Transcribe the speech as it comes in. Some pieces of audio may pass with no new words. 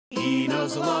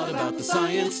knows a lot about the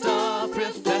science stuff.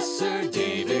 Professor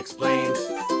Dave explains.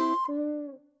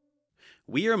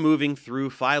 We are moving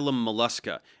through Phylum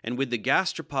Mollusca, and with the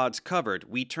gastropods covered,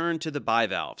 we turn to the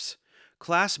bivalves.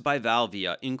 Class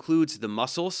Bivalvia includes the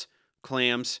mussels,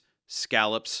 clams,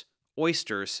 scallops,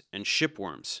 oysters, and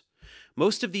shipworms.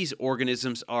 Most of these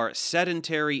organisms are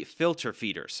sedentary filter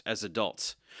feeders as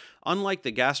adults. Unlike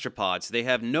the gastropods, they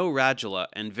have no radula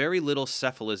and very little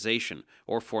cephalization,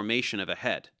 or formation of a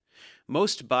head.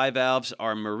 Most bivalves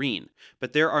are marine,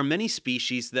 but there are many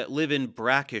species that live in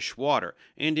brackish water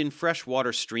and in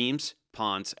freshwater streams,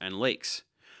 ponds, and lakes.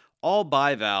 All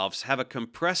bivalves have a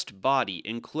compressed body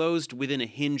enclosed within a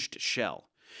hinged shell.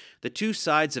 The two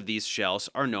sides of these shells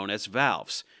are known as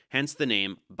valves, hence the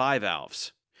name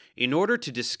bivalves. In order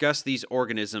to discuss these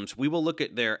organisms, we will look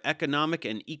at their economic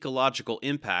and ecological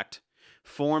impact,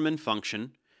 form and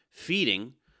function,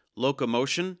 feeding,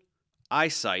 locomotion,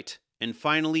 eyesight, and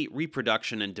finally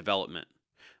reproduction and development.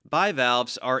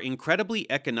 Bivalves are incredibly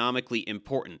economically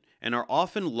important and are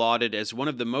often lauded as one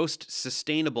of the most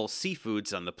sustainable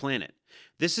seafoods on the planet.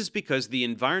 This is because the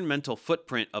environmental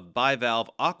footprint of bivalve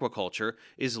aquaculture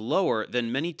is lower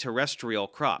than many terrestrial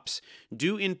crops,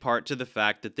 due in part to the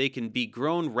fact that they can be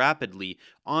grown rapidly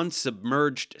on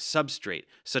submerged substrate,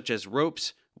 such as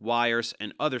ropes, wires,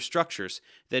 and other structures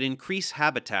that increase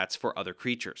habitats for other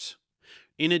creatures.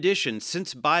 In addition,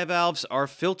 since bivalves are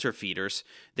filter feeders,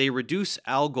 they reduce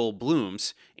algal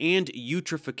blooms and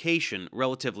eutrophication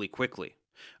relatively quickly.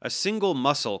 A single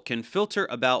mussel can filter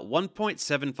about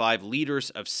 1.75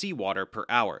 liters of seawater per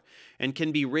hour and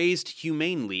can be raised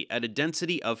humanely at a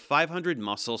density of 500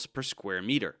 mussels per square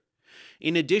meter.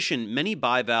 In addition, many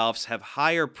bivalves have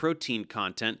higher protein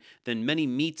content than many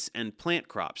meats and plant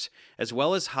crops, as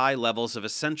well as high levels of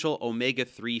essential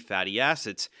omega-3 fatty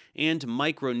acids and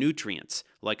micronutrients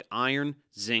like iron,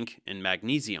 zinc, and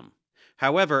magnesium.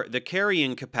 However, the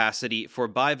carrying capacity for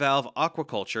bivalve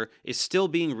aquaculture is still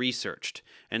being researched,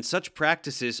 and such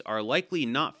practices are likely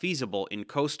not feasible in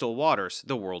coastal waters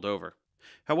the world over.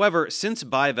 However, since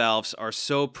bivalves are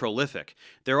so prolific,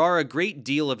 there are a great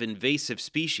deal of invasive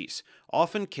species,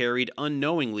 often carried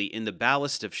unknowingly in the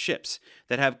ballast of ships,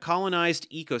 that have colonized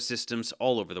ecosystems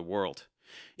all over the world.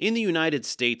 In the United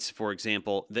States, for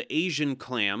example, the Asian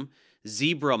clam,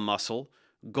 zebra mussel,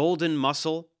 golden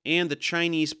mussel, and the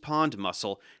Chinese pond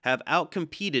mussel have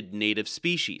outcompeted native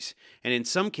species, and in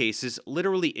some cases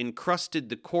literally encrusted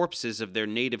the corpses of their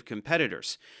native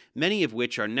competitors, many of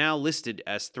which are now listed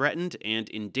as threatened and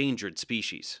endangered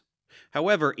species.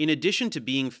 However, in addition to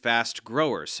being fast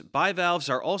growers, bivalves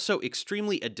are also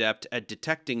extremely adept at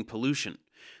detecting pollution.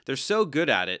 They're so good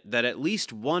at it that at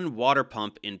least one water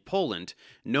pump in Poland,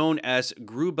 known as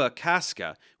gruba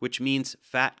kaska, which means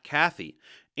fat Kathy,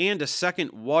 and a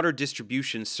second water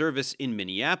distribution service in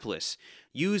Minneapolis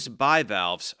use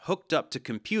bivalves hooked up to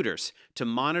computers to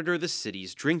monitor the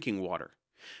city's drinking water.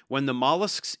 When the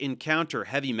mollusks encounter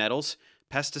heavy metals,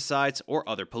 pesticides, or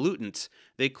other pollutants,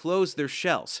 they close their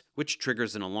shells, which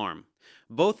triggers an alarm.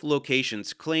 Both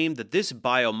locations claim that this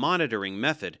biomonitoring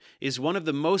method is one of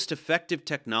the most effective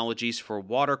technologies for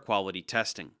water quality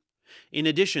testing. In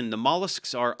addition, the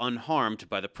mollusks are unharmed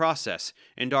by the process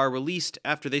and are released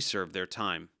after they serve their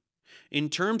time. In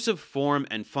terms of form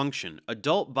and function,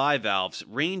 adult bivalves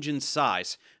range in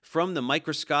size from the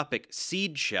microscopic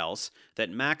seed shells that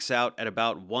max out at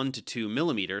about 1 to 2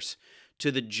 millimeters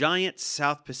to the giant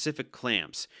South Pacific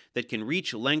clams that can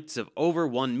reach lengths of over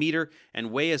 1 meter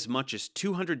and weigh as much as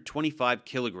 225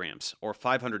 kilograms or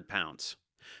 500 pounds.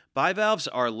 Bivalves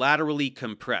are laterally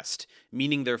compressed,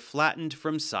 meaning they're flattened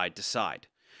from side to side.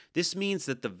 This means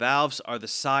that the valves are the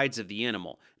sides of the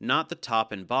animal, not the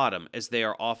top and bottom, as they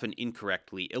are often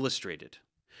incorrectly illustrated.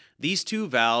 These two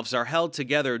valves are held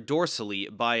together dorsally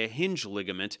by a hinge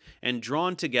ligament and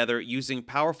drawn together using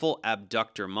powerful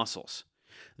abductor muscles.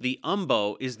 The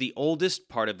umbo is the oldest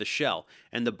part of the shell,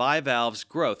 and the bivalve's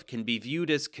growth can be viewed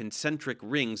as concentric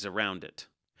rings around it.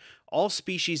 All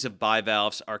species of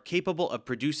bivalves are capable of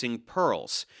producing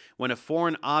pearls when a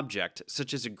foreign object,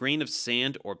 such as a grain of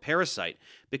sand or parasite,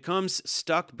 becomes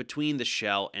stuck between the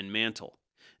shell and mantle.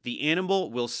 The animal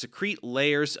will secrete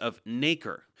layers of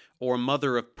nacre, or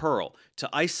mother of pearl, to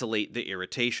isolate the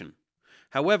irritation.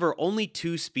 However, only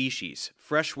two species,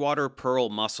 freshwater pearl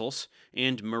mussels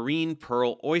and marine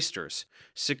pearl oysters,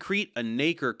 secrete a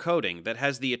nacre coating that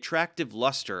has the attractive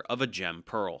luster of a gem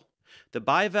pearl. The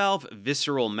bivalve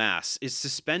visceral mass is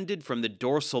suspended from the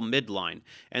dorsal midline,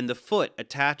 and the foot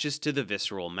attaches to the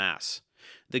visceral mass.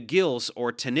 The gills,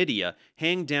 or ctenidia,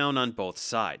 hang down on both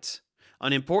sides.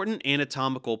 An important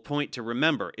anatomical point to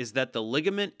remember is that the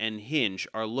ligament and hinge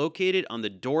are located on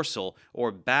the dorsal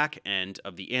or back end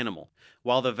of the animal,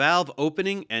 while the valve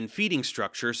opening and feeding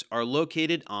structures are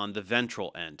located on the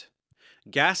ventral end.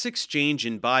 Gas exchange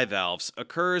in bivalves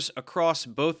occurs across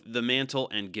both the mantle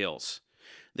and gills.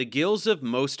 The gills of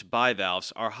most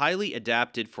bivalves are highly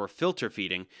adapted for filter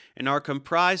feeding and are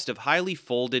comprised of highly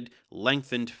folded,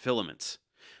 lengthened filaments.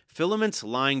 Filaments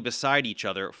lying beside each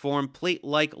other form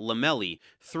plate-like lamellae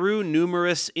through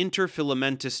numerous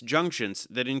interfilamentous junctions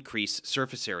that increase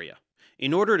surface area.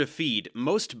 In order to feed,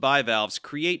 most bivalves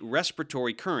create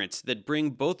respiratory currents that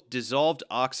bring both dissolved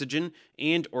oxygen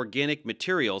and organic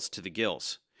materials to the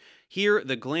gills. Here,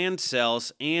 the gland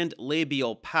cells and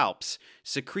labial palps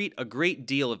secrete a great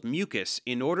deal of mucus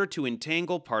in order to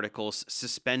entangle particles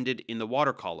suspended in the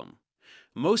water column.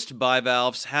 Most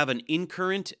bivalves have an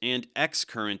incurrent and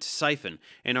excurrent siphon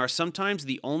and are sometimes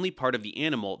the only part of the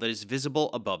animal that is visible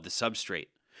above the substrate.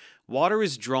 Water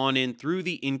is drawn in through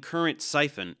the incurrent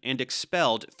siphon and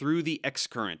expelled through the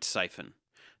excurrent siphon.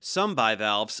 Some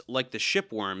bivalves, like the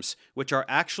shipworms, which are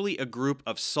actually a group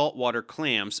of saltwater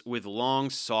clams with long,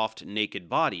 soft, naked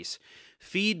bodies,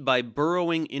 feed by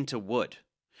burrowing into wood.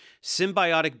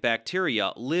 Symbiotic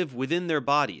bacteria live within their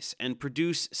bodies and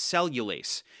produce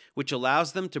cellulase, which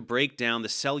allows them to break down the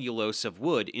cellulose of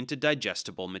wood into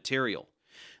digestible material.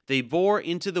 They bore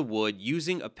into the wood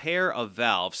using a pair of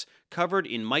valves covered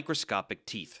in microscopic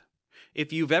teeth.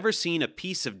 If you've ever seen a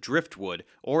piece of driftwood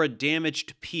or a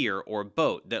damaged pier or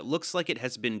boat that looks like it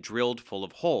has been drilled full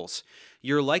of holes,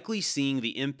 you're likely seeing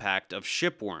the impact of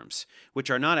shipworms, which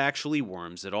are not actually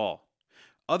worms at all.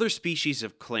 Other species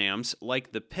of clams,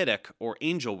 like the pittock or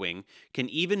angelwing, can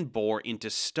even bore into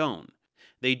stone.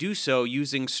 They do so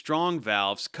using strong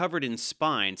valves covered in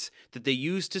spines that they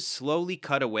use to slowly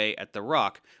cut away at the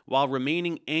rock while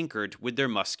remaining anchored with their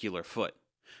muscular foot.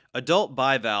 Adult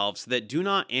bivalves that do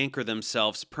not anchor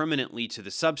themselves permanently to the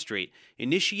substrate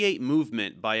initiate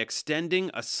movement by extending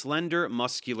a slender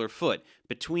muscular foot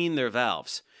between their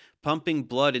valves, pumping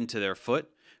blood into their foot,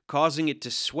 causing it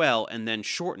to swell and then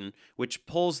shorten, which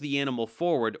pulls the animal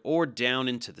forward or down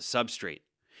into the substrate.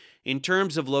 In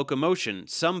terms of locomotion,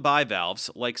 some bivalves,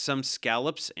 like some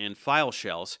scallops and file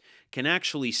shells, can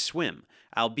actually swim,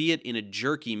 albeit in a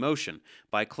jerky motion,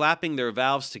 by clapping their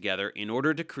valves together in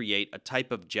order to create a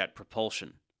type of jet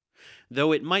propulsion.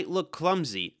 Though it might look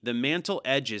clumsy, the mantle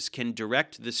edges can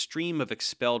direct the stream of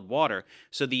expelled water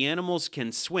so the animals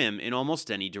can swim in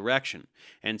almost any direction,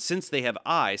 and since they have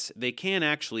eyes, they can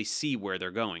actually see where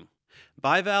they're going.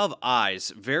 Bivalve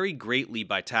eyes vary greatly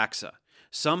by taxa.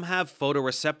 Some have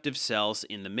photoreceptive cells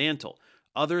in the mantle,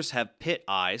 others have pit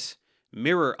eyes,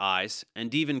 mirror eyes,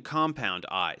 and even compound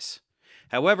eyes.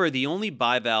 However, the only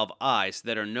bivalve eyes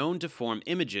that are known to form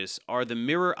images are the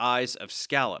mirror eyes of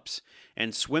scallops,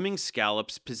 and swimming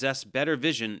scallops possess better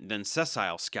vision than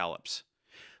sessile scallops.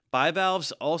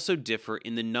 Bivalves also differ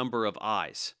in the number of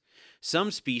eyes.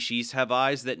 Some species have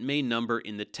eyes that may number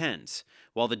in the tens,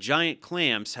 while the giant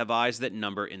clams have eyes that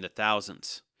number in the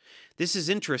thousands. This is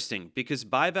interesting because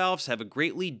bivalves have a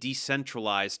greatly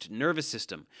decentralized nervous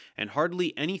system and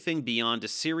hardly anything beyond a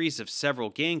series of several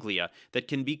ganglia that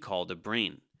can be called a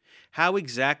brain. How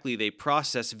exactly they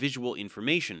process visual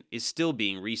information is still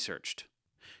being researched.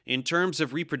 In terms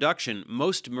of reproduction,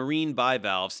 most marine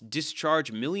bivalves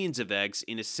discharge millions of eggs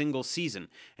in a single season,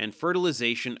 and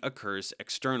fertilization occurs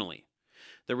externally.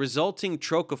 The resulting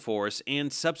trochophores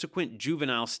and subsequent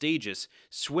juvenile stages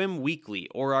swim weakly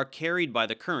or are carried by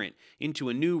the current into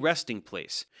a new resting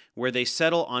place, where they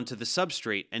settle onto the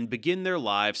substrate and begin their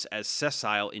lives as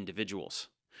sessile individuals.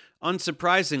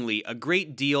 Unsurprisingly, a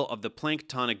great deal of the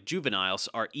planktonic juveniles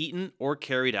are eaten or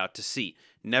carried out to sea,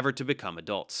 never to become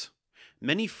adults.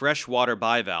 Many freshwater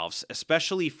bivalves,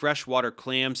 especially freshwater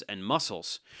clams and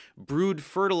mussels, brood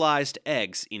fertilized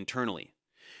eggs internally.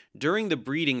 During the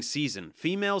breeding season,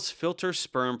 females filter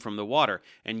sperm from the water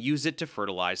and use it to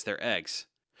fertilize their eggs.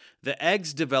 The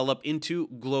eggs develop into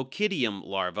glochidium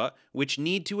larvae, which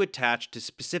need to attach to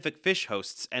specific fish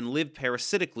hosts and live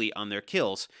parasitically on their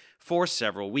kills for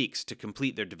several weeks to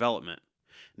complete their development.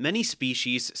 Many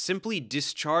species simply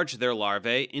discharge their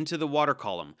larvae into the water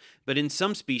column, but in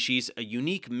some species a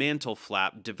unique mantle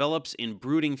flap develops in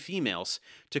brooding females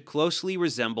to closely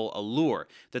resemble a lure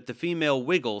that the female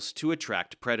wiggles to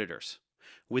attract predators.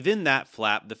 Within that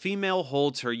flap, the female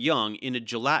holds her young in a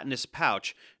gelatinous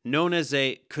pouch known as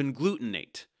a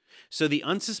conglutinate. So the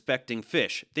unsuspecting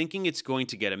fish, thinking it's going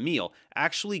to get a meal,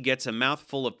 actually gets a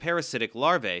mouthful of parasitic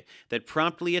larvae that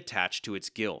promptly attach to its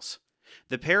gills.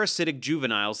 The parasitic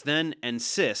juveniles then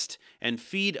encyst and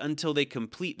feed until they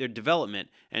complete their development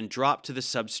and drop to the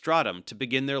substratum to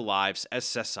begin their lives as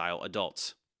sessile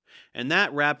adults. And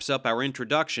that wraps up our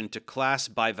introduction to class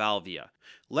Bivalvia.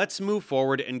 Let's move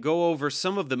forward and go over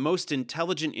some of the most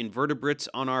intelligent invertebrates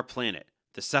on our planet,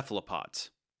 the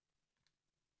cephalopods.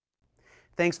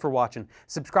 Thanks for watching.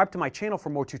 Subscribe to my channel for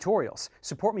more tutorials.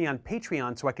 Support me on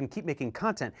Patreon so I can keep making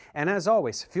content. And as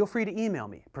always, feel free to email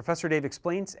me,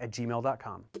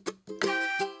 ProfessorDaveExplains@gmail.com.